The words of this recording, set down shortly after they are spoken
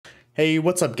Hey,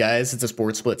 what's up, guys? It's a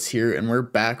Sports Blitz here, and we're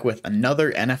back with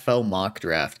another NFL mock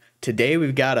draft. Today,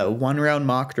 we've got a one-round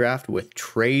mock draft with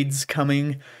trades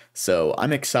coming, so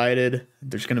I'm excited. I'm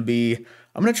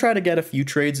going to try to get a few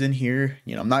trades in here.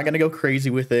 I'm not going to go crazy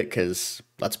with it because,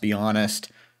 let's be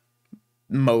honest,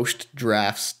 most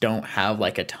drafts don't have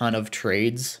like a ton of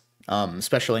trades,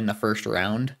 especially in the first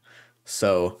round.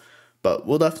 So, but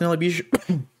we'll definitely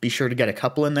be sure to get a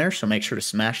couple in there. So make sure to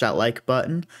smash that like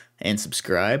button and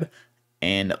subscribe.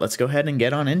 And let's go ahead and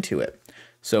get on into it.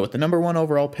 So with the number one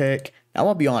overall pick, now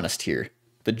I'll be honest here.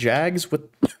 The Jags with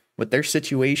their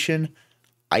situation,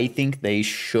 I think they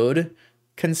should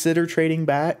consider trading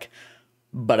back,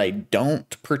 but I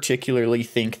don't particularly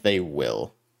think they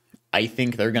will. I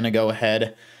think they're going to go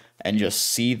ahead and just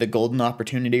see the golden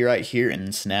opportunity right here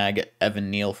and snag Evan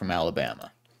Neal from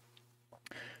Alabama.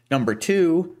 Number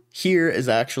two, here is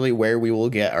actually where we will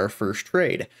get our first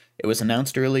trade. It was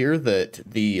announced earlier that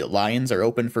the Lions are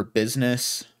open for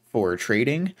business for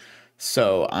trading,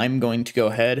 so I'm going to go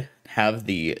ahead and have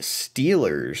the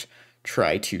Steelers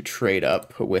try to trade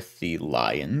up with the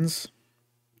Lions.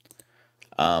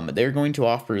 They're going to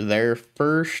offer their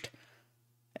first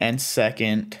and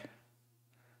second,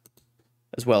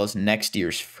 as well as next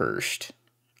year's first.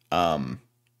 Let's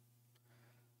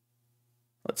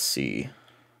see.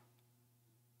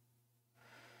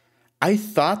 I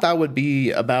thought that would be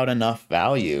about enough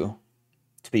value,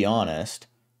 to be honest.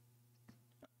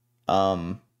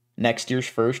 Next year's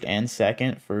first and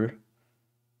second for,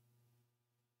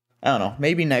 I don't know,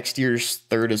 maybe next year's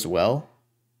third as well.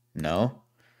 No,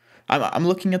 I'm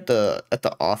looking at the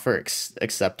offer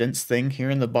acceptance thing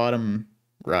here in the bottom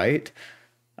right.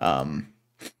 And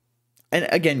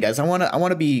again, guys, I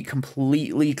want to be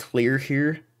completely clear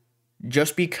here.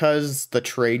 Just because the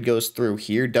trade goes through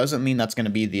here doesn't mean that's going to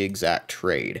be the exact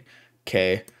trade,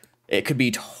 okay? It could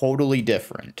be totally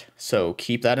different, so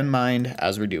keep that in mind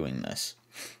as we're doing this.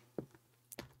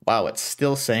 Wow, it's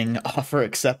still saying offer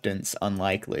acceptance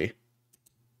unlikely.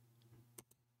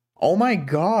 Oh my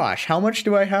gosh, how much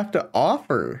do I have to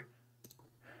offer?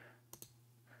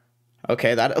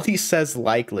 Okay, that at least says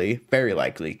likely, very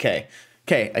likely, okay.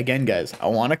 Okay, again, guys, I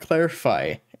want to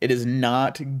clarify. It is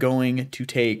not going to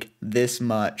take this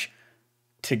much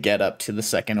to get up to the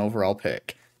second overall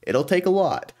pick. It'll take a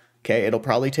lot, okay? It'll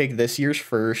probably take this year's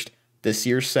first, this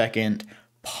year's second,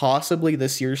 possibly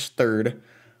this year's third,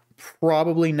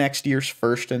 probably next year's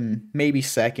first and maybe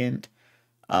second.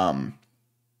 So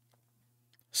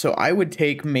I would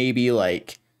take maybe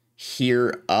like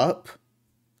here up,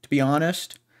 to be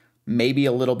honest. Maybe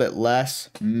a little bit less,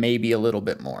 maybe a little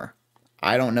bit more.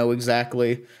 I don't know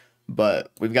exactly,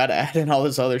 but we've got to add in all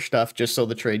this other stuff just so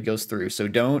the trade goes through. So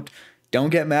don't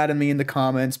get mad at me in the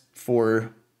comments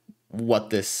for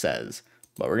what this says.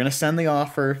 But we're going to send the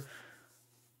offer.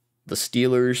 The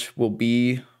Steelers will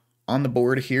be on the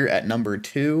board here at number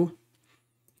 2.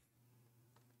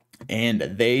 And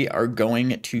they are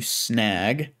going to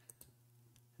snag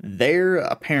their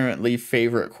apparently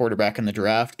favorite quarterback in the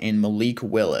draft in Malik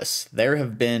Willis. There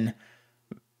have been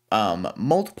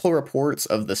multiple reports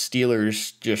of the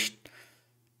Steelers just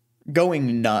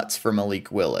going nuts for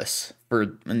Malik Willis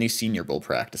in these Senior Bowl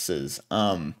practices.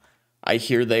 I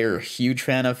hear they are a huge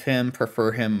fan of him,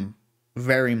 prefer him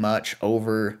very much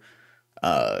over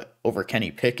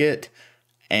Kenny Pickett.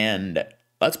 And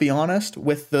let's be honest,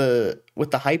 with the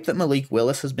hype that Malik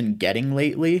Willis has been getting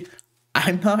lately,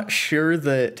 I'm not sure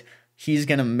that he's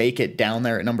going to make it down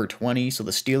there at number 20. So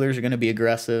the Steelers are going to be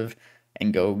aggressive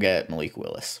and go get Malik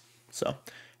Willis. So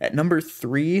at number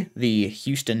 3, the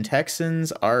Houston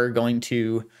Texans are going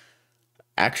to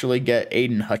actually get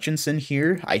Aiden Hutchinson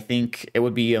here. I think it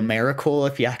would be a miracle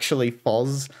if he actually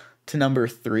falls to number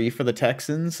 3 for the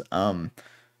Texans.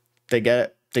 They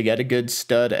get a good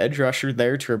stud edge rusher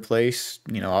there to replace,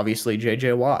 obviously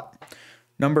J.J. Watt.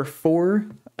 Number 4,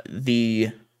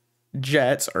 the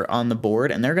Jets are on the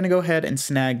board, and they're going to go ahead and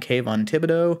snag Kayvon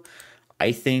Thibodeaux.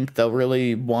 I think they'll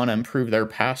really want to improve their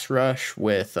pass rush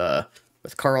with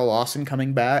Carl Lawson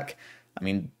coming back. I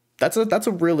mean, that's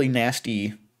a really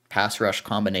nasty pass rush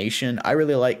combination. I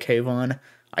really like Kayvon.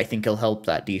 I think he'll help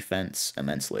that defense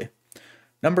immensely.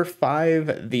 Number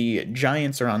 5, the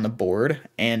Giants are on the board,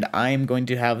 and I'm going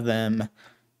to have them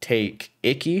take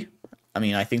Icky. I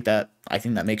mean, I think that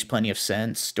makes plenty of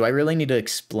sense. Do I really need to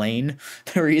explain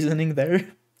the reasoning there?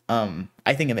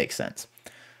 I think it makes sense.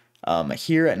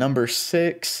 Here at number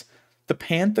 6, the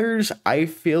Panthers, I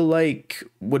feel like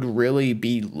would really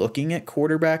be looking at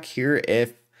quarterback here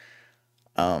if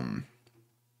the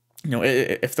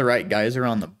right guys are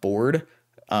on the board.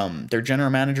 Their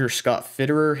general manager, Scott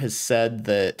Fitterer, has said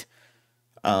that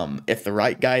If the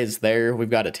right guy is there, we've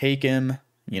got to take him.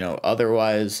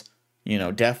 Otherwise,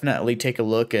 definitely take a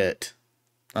look at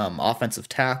offensive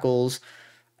tackles.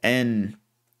 And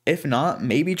if not,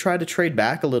 maybe try to trade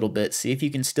back a little bit, see if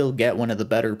you can still get one of the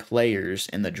better players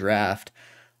in the draft.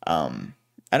 And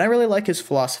I really like his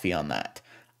philosophy on that.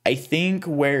 I think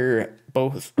where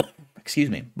both,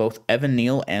 both Evan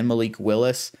Neal and Malik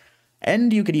Willis,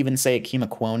 and you could even say Akeem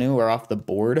Ekwonu are off the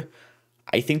board,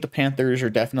 I think the Panthers are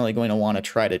definitely going to want to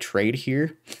try to trade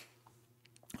here.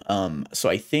 So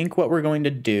I think what we're going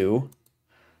to do,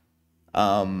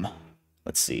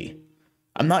 let's see.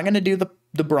 I'm not going to do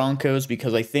the Broncos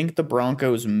because I think the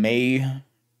Broncos may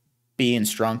be in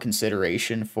strong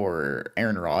consideration for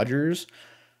Aaron Rodgers.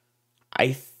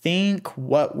 I think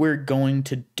what we're going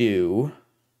to do,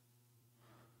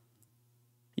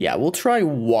 yeah, we'll try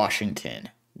Washington.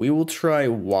 We will try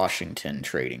Washington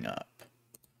trading up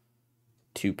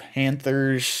to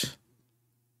Panthers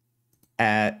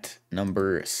at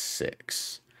number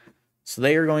 6. So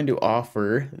they are going to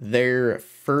offer their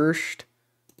first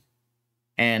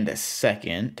and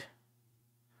second.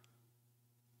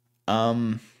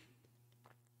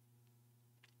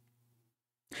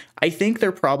 I think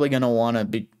they're probably going to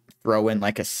want to throw in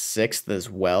like a 6th as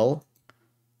well,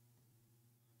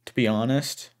 to be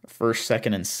honest. First,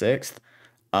 second, and 6th.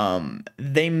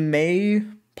 They may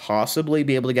possibly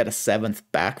be able to get a 7th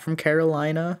back from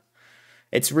Carolina.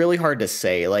 It's really hard to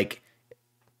say. Like,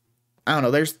 I don't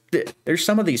know. There's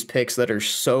some of these picks that are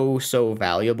so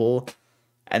valuable,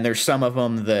 and there's some of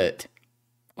them that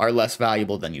are less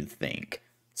valuable than you'd think.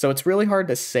 So it's really hard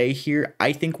to say here.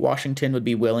 I think Washington would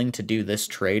be willing to do this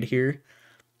trade here.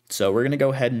 So we're going to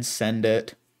go ahead and send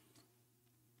it.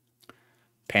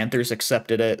 Panthers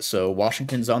accepted it. So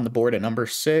Washington's on the board at number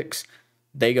 6.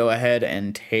 They go ahead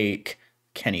and take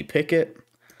Kenny Pickett.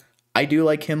 I do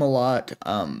like him a lot.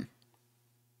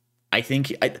 I think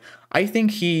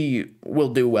he will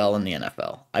do well in the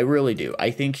NFL. I really do. I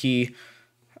think he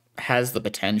has the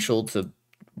potential to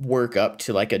work up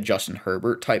to like a Justin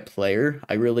Herbert type player.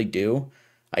 I really do.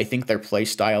 I think their play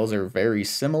styles are very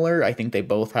similar. I think they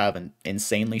both have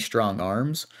insanely strong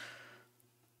arms.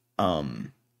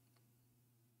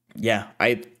 Yeah,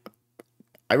 I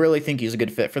really think he's a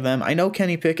good fit for them. I know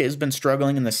Kenny Pickett has been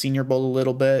struggling in the Senior Bowl a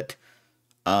little bit.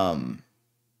 But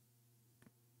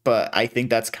I think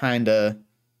that's kind of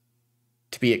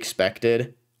to be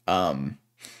expected. So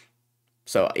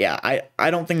yeah, I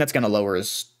don't think that's going to lower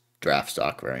his draft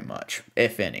stock very much,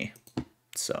 if any.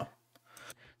 So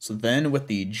then with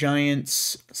the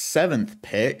Giants' 7th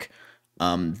pick,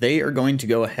 they are going to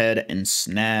go ahead and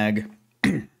snag.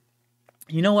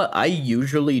 You know what? I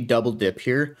usually double dip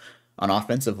here on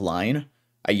offensive line.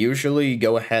 I usually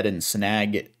go ahead and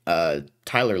snag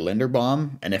Tyler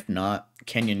Linderbaum, and if not,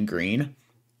 Kenyon Green.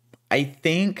 I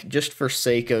think just for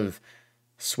sake of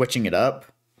switching it up,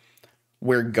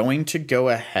 we're going to go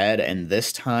ahead and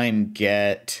this time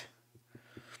get...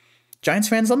 Giants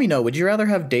fans, let me know. Would you rather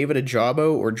have David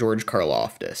Ojabo or George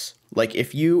Karlaftis? Like,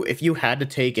 if you had to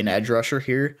take an edge rusher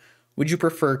here, would you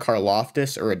prefer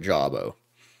Karlaftis or Ojabo?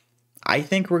 I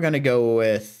think we're going to go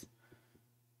with...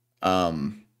 I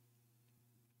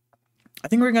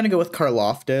think we're going to go with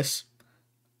Karlaftis.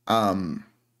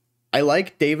 I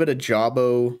like David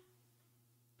Ojabo...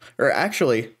 Or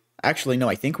actually, no,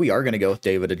 I think we are going to go with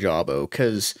David Ojabo,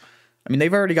 because... I mean,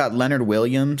 they've already got Leonard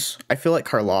Williams. I feel like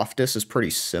Karlaftis is pretty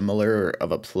similar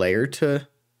of a player to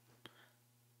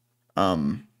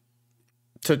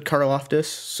Karlaftis.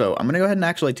 So I'm going to go ahead and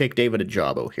actually take David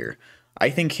Ojabo here.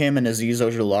 I think him and Azeez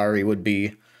Ojulari would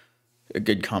be a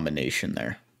good combination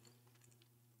there.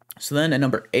 So then at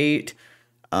number 8,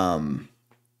 I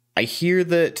hear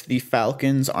that the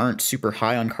Falcons aren't super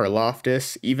high on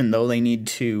Karlaftis, even though they need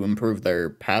to improve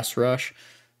their pass rush.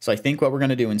 So I think what we're going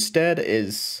to do instead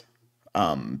is...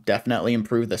 definitely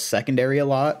improve the secondary a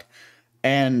lot.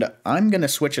 And I'm going to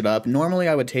switch it up. Normally,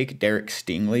 I would take Derek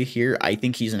Stingley here. I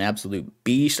think he's an absolute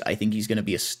beast. I think he's going to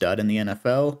be a stud in the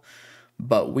NFL.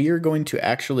 But we are going to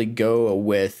actually go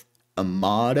with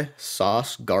Ahmad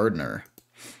Sauce Gardner.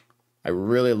 I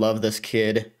really love this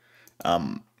kid.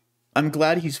 I'm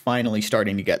glad he's finally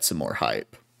starting to get some more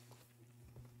hype.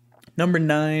 Number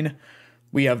 9,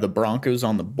 we have the Broncos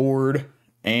on the board.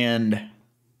 And...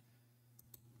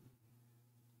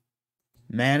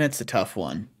 man, it's a tough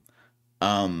one.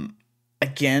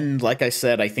 Again, like I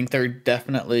said, I think they're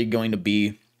definitely going to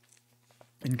be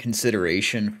in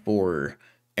consideration for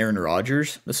Aaron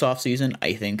Rodgers this offseason.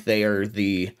 I think they are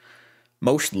the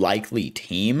most likely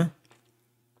team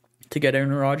to get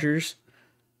Aaron Rodgers.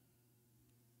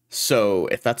 So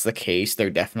if that's the case, they're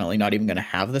definitely not even going to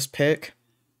have this pick.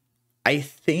 I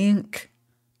think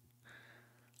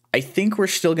I think we're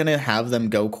still going to have them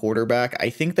go quarterback. I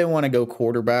think they want to go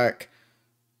quarterback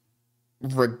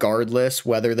regardless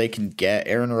whether they can get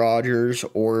Aaron Rodgers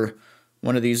or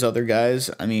one of these other guys.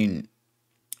 I mean,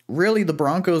 really, the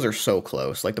Broncos are so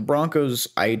close. Like, the Broncos,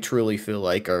 I truly feel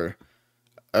like, are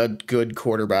a good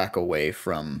quarterback away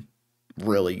from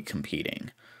really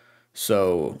competing.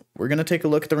 So we're going to take a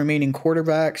look at the remaining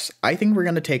quarterbacks. I think we're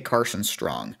going to take Carson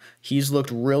Strong. He's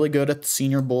looked really good at the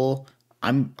Senior Bowl.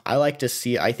 I like to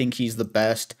see, I think he's the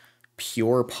best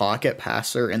pure pocket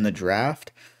passer in the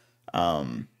draft. I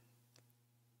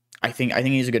think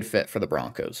he's a good fit for the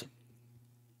Broncos.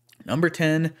 Number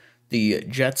 10, the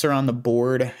Jets are on the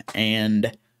board,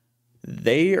 and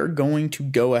they are going to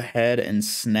go ahead and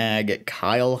snag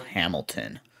Kyle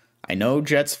Hamilton. I know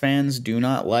Jets fans do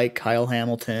not like Kyle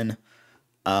Hamilton.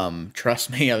 Trust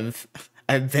me,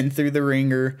 I've been through the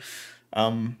ringer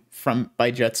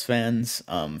by Jets fans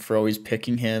for always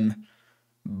picking him,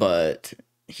 but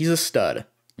he's a stud,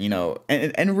 you know.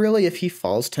 And really, if he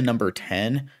falls to number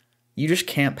 10, you just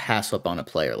can't pass up on a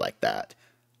player like that.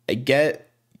 I get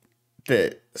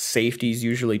that safeties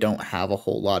usually don't have a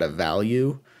whole lot of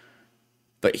value,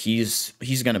 but he's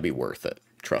going to be worth it.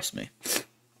 Trust me.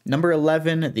 Number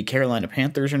 11, the Carolina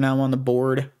Panthers are now on the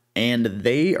board, and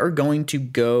they are going to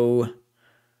go.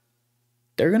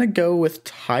 They're going to go with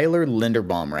Tyler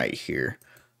Linderbaum right here.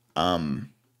 A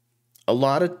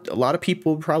lot of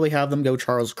people probably have them go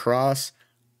Charles Cross.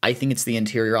 I think it's the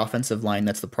interior offensive line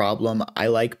that's the problem. I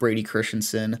like Brady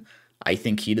Christensen. I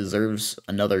think he deserves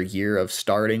another year of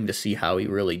starting to see how he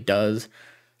really does.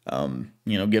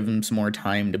 Give him some more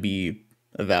time to be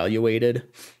evaluated.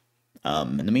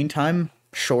 In the meantime,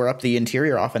 shore up the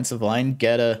interior offensive line,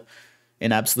 get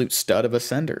an absolute stud of a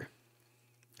center.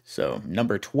 So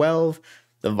number 12,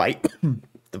 the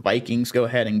Vikings go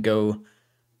ahead and go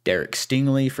Derek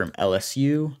Stingley from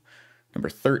LSU. Number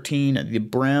 13, the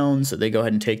Browns, they go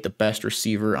ahead and take the best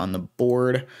receiver on the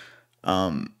board.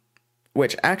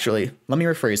 Which, actually, let me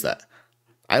rephrase that.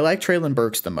 I like Treylon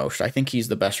Burks the most. I think he's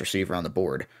the best receiver on the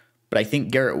board. But I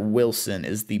think Garrett Wilson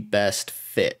is the best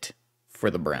fit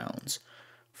for the Browns.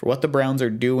 For what the Browns are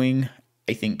doing,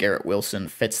 I think Garrett Wilson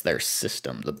fits their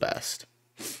system the best.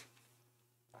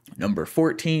 Number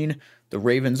 14, the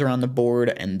Ravens are on the board,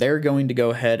 and they're going to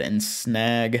go ahead and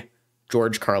snag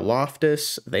George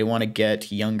Karlaftis. They want to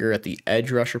get younger at the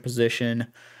edge rusher position.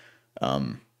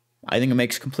 I think it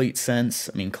makes complete sense.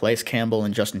 I mean, Calais Campbell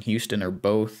and Justin Houston are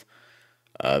both,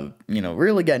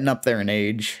 really getting up there in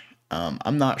age.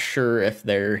 I'm not sure if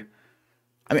they're.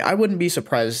 I mean, I wouldn't be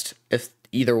surprised if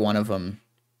either one of them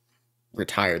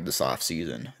retired this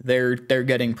offseason. They're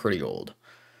getting pretty old.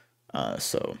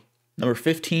 So number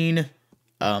 15.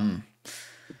 Man,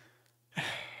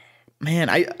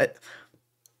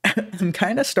 I'm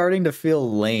kind of starting to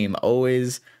feel lame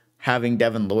always having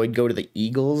Devin Lloyd go to the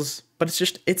Eagles, but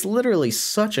it's literally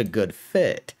such a good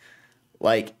fit.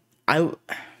 Like, I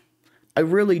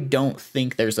really don't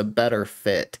think there's a better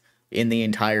fit in the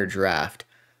entire draft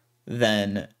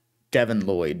than Devin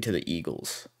Lloyd to the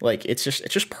Eagles. Like, it's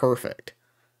just perfect.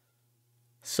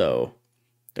 So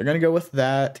they're going to go with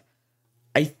that.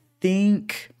 I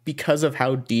think because of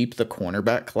how deep the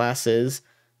cornerback class is,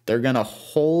 they're going to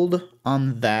hold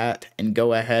on that and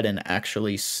go ahead and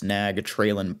actually snag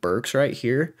Treylon Burks right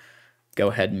here. Go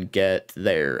ahead and get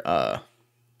their,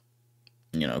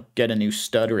 get a new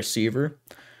stud receiver.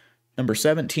 Number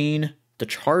 17, the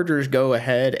Chargers go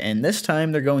ahead, and this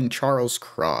time they're going Charles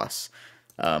Cross.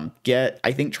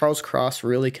 I think Charles Cross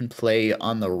really can play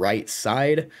on the right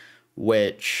side,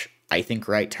 which I think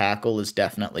right tackle is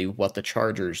definitely what the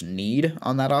Chargers need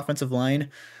on that offensive line.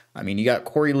 I mean, you got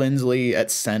Corey Linsley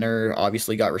at center,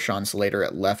 obviously got Rashawn Slater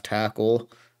at left tackle.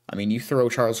 I mean, you throw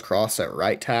Charles Cross at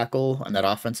right tackle, and that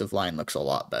offensive line looks a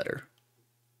lot better.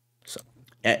 So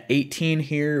at 18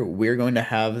 here, we're going to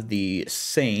have the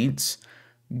Saints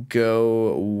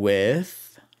go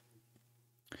with.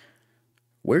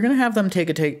 We're gonna have them take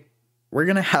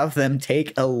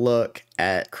a look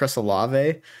at Chris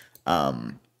Olave.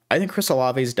 I think Chris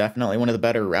Olave is definitely one of the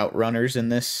better route runners in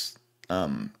this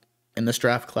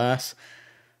draft class.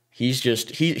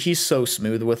 He's so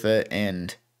smooth with it,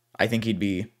 and I think he'd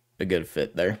be a good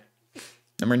fit there.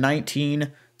 Number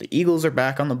 19, the Eagles are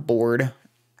back on the board,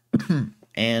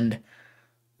 and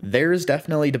there's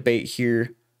definitely debate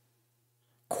here: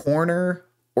 corner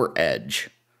or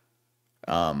edge.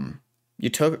 You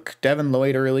took Devin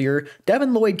Lloyd earlier.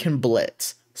 Devin Lloyd can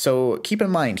blitz, so keep in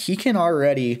mind he can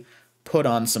already put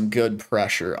on some good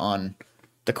pressure on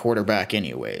the quarterback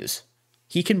anyways.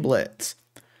 He can blitz.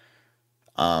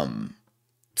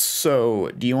 So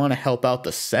do you want to help out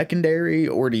the secondary,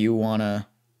 or do you want to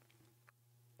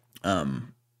Well,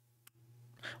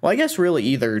 I guess really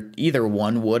either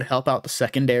one would help out the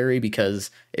secondary,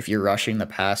 because if you're rushing the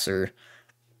passer,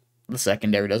 the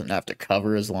secondary doesn't have to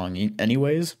cover as long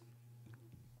anyways.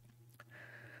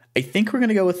 I think we're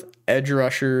gonna go with edge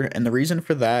rusher, and the reason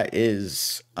for that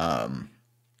is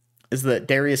that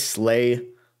Darius Slay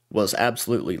was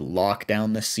absolutely locked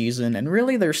down this season, and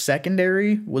really their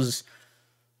secondary was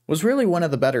really one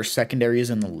of the better secondaries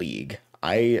in the league.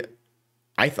 I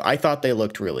thought they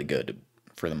looked really good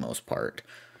for the most part.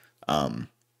 And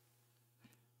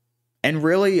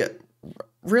really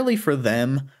for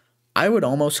them, I would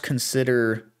almost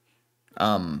consider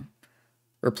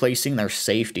replacing their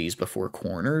safeties before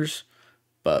corners,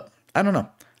 but I don't know.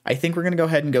 I think we're going to go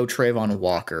ahead and go Trayvon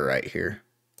Walker right here.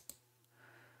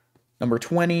 Number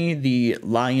 20, the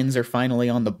Lions are finally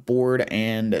on the board,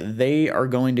 and they are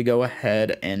going to go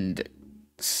ahead and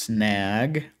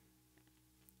snag.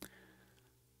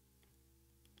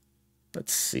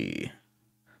 Let's see.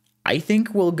 I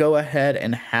think we'll go ahead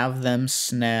and have them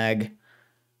snag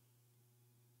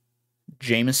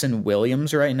Jameson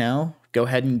Williams right now. Go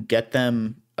ahead and get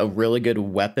them a really good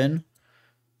weapon.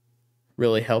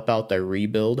 Really help out their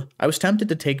rebuild. I was tempted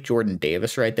to take Jordan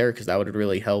Davis right there because that would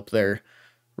really help their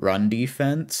run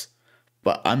defense,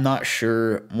 but I'm not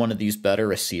sure one of these better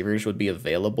receivers would be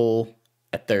available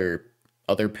at their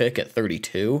other pick at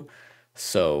 32,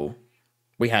 so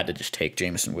we had to just take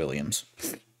Jameson Williams.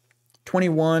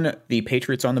 21, the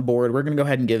Patriots on the board. We're going to go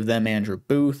ahead and give them Andrew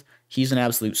Booth. He's an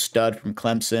absolute stud from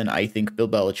Clemson. I think Bill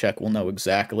Belichick will know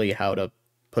exactly how to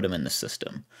put him in the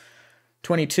system.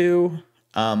 22,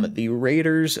 the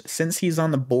Raiders, since he's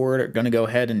on the board, are going to go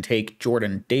ahead and take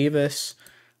Jordan Davis.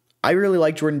 I really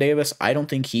like Jordan Davis. I don't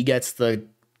think he gets the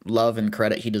love and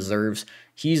credit he deserves.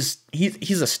 He's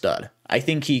a stud. I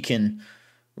think he can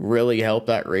really help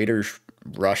that Raiders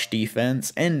rush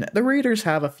defense. And the Raiders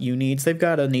have a few needs. They've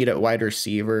got a need at wide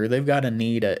receiver. They've got a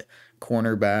need at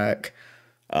cornerback.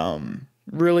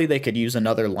 Really, they could use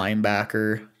another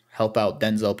linebacker, help out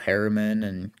Denzel Perriman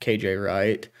and KJ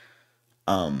Wright.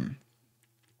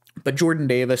 But Jordan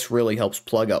Davis really helps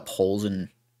plug up holes and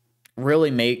really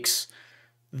makes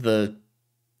the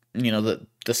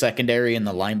secondary and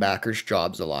the linebackers'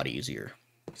 jobs a lot easier.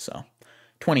 So,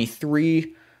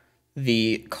 23,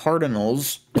 the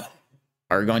Cardinals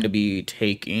are going to be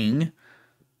taking,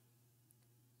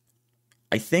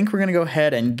 I think we're going to go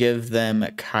ahead and give them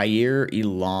Kaiir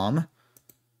Elam.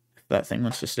 If that thing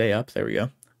wants to stay up, there we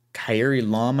go. Kaiir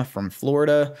Elam from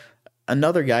Florida.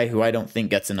 Another guy who I don't think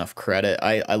gets enough credit.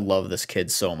 I love this kid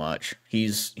so much.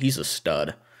 He's a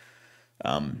stud.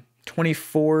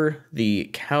 24,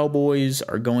 the Cowboys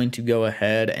are going to go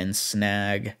ahead and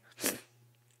snag,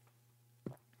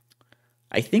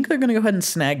 I think they're going to go ahead and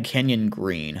snag Kenyon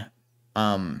Green.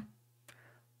 I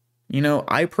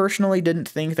personally didn't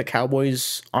think the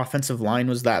Cowboys' offensive line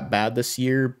was that bad this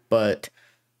year, but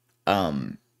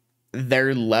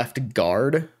their left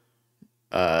guard,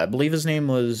 I believe his name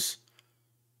was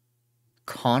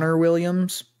Connor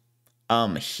Williams,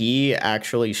 he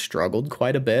actually struggled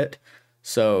quite a bit.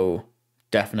 So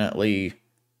definitely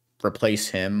replace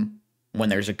him when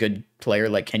there's a good player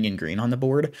like Kenyon Green on the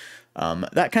board.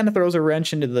 That kind of throws a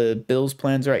wrench into the Bills'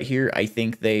 plans right here. I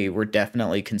think they were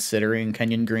definitely considering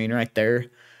Kenyon Green right there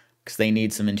because they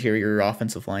need some interior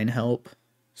offensive line help.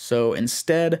 So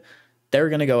instead, they're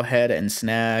going to go ahead and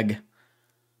snag,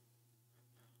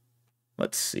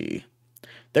 let's see.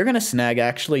 They're going to snag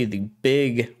actually the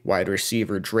big wide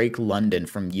receiver Drake London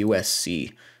from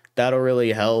USC. That'll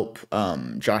really help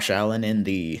Josh Allen in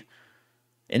the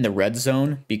red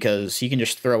zone because he can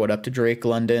just throw it up to Drake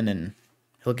London and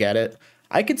he'll get it.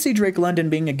 I could see Drake London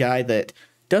being a guy that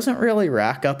doesn't really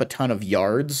rack up a ton of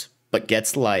yards, but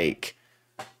gets like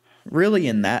really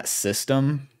in that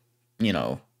system,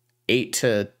 8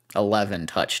 to 11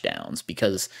 touchdowns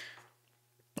because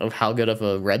of how good of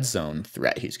a red zone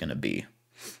threat he's going to be.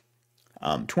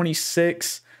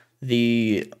 26,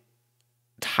 the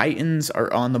Titans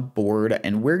are on the board,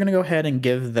 and we're going to go ahead and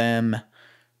give them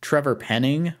Trevor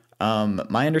Penning.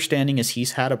 My understanding is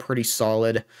he's had a pretty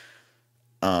solid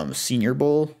Senior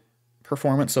Bowl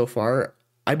performance so far.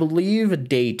 I believe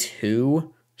day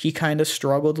 2, he kind of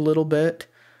struggled a little bit.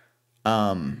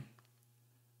 Or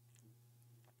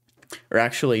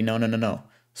actually, no.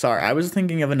 Sorry, I was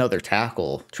thinking of another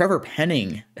tackle. Trevor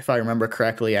Penning, if I remember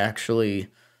correctly, actually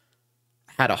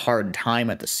had a hard time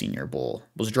at the Senior Bowl,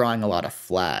 was drawing a lot of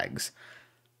flags.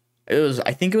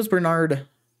 I think it was Bernard.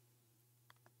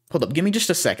 Hold up, give me just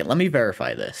a second. Let me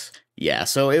verify this. Yeah,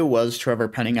 so it was Trevor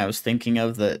Penning I was thinking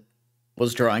of that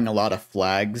was drawing a lot of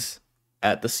flags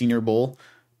at the Senior Bowl,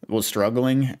 was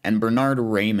struggling, and Bernard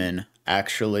Raymond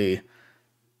actually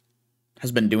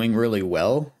has been doing really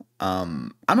well.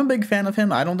 I'm a big fan of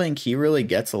him. I don't think he really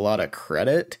gets a lot of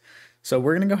credit. So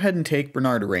we're going to go ahead and take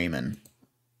Bernard Raymond.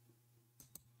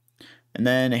 And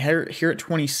then here at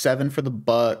 27 for the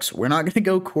Bucks, we're not going to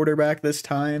go quarterback this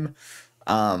time.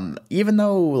 Even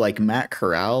though like Matt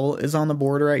Corral is on the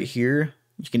board right here,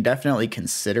 you can definitely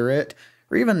consider it.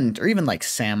 Or even like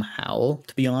Sam Howell,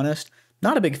 to be honest.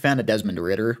 Not a big fan of Desmond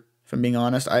Ridder, if I'm being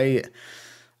honest. I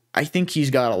think he's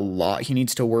got a lot he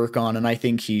needs to work on, and I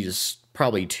think he's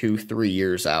probably 2-3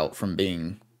 years out from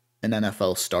being an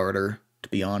NFL starter, to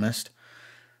be honest.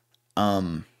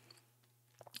 So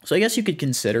I guess you could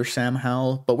consider Sam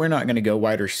Howell, but we're not going to go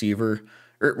wide receiver.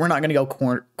 Or we're not going to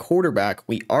go quarterback.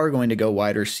 We are going to go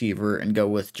wide receiver and go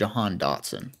with Jahan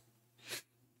Dotson.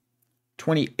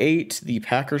 28, the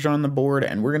Packers are on the board,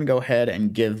 and we're going to go ahead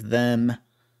and give them...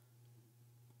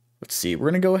 Let's see, we're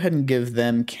going to go ahead and give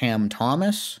them Cam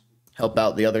Thomas. Help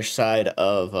out the other side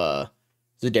of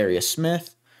Zadarius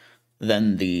Smith.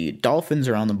 Then the Dolphins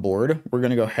are on the board. We're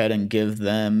going to go ahead and give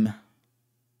them...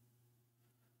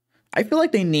 I feel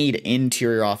like they need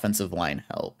interior offensive line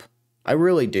help. I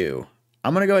really do.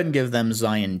 I'm going to go ahead and give them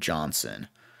Zion Johnson.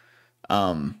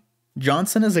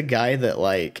 Johnson is a guy that,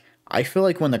 like, I feel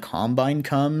like when the combine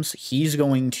comes, he's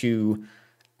going to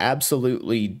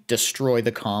absolutely destroy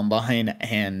the combine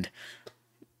and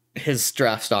his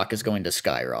draft stock is going to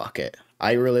skyrocket.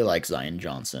 I really like Zion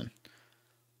Johnson.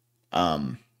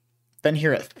 Then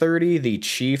here at 30, the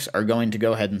Chiefs are going to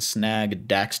go ahead and snag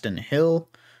Daxton Hill.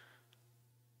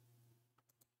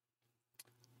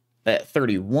 At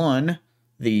 31,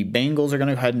 the Bengals are going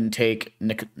to go ahead and take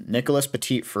Nicholas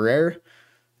Petit-Frere.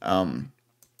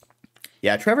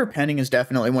 Yeah, Trevor Penning is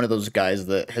definitely one of those guys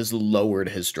that has lowered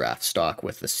his draft stock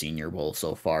with the Senior Bowl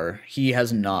so far. He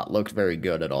has not looked very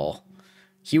good at all.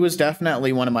 He was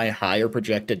definitely one of my higher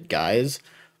projected guys,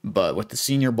 but with the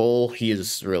Senior Bowl, he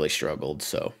has really struggled.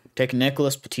 So take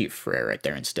Nicholas Petit-Frere right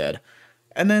there instead.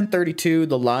 And then 32,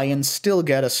 the Lions still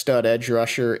get a stud edge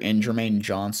rusher in Jermaine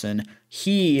Johnson.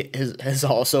 He has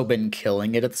also been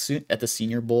killing it at the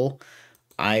Senior Bowl.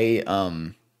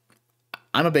 I'm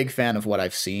a big fan of what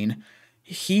I've seen.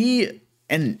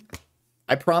 And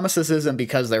I promise this isn't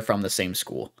because they're from the same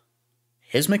school.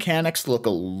 His mechanics look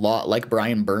a lot like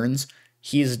Brian Burns.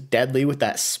 He's deadly with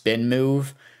that spin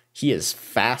move. He is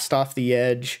fast off the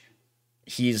edge.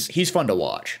 He's fun to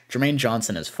watch. Jermaine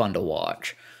Johnson is fun to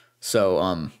watch. So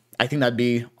I think that'd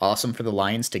be awesome for the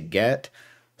Lions to get.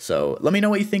 So let me know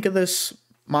what you think of this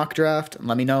mock draft.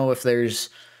 Let me know if there's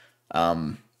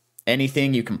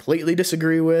anything you completely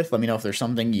disagree with. Let me know if there's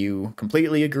something you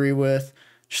completely agree with.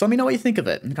 Just let me know what you think of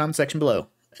it in the comment section below.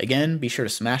 Again, be sure to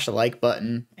smash the like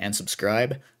button and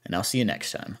subscribe, and I'll see you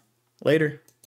next time. Later.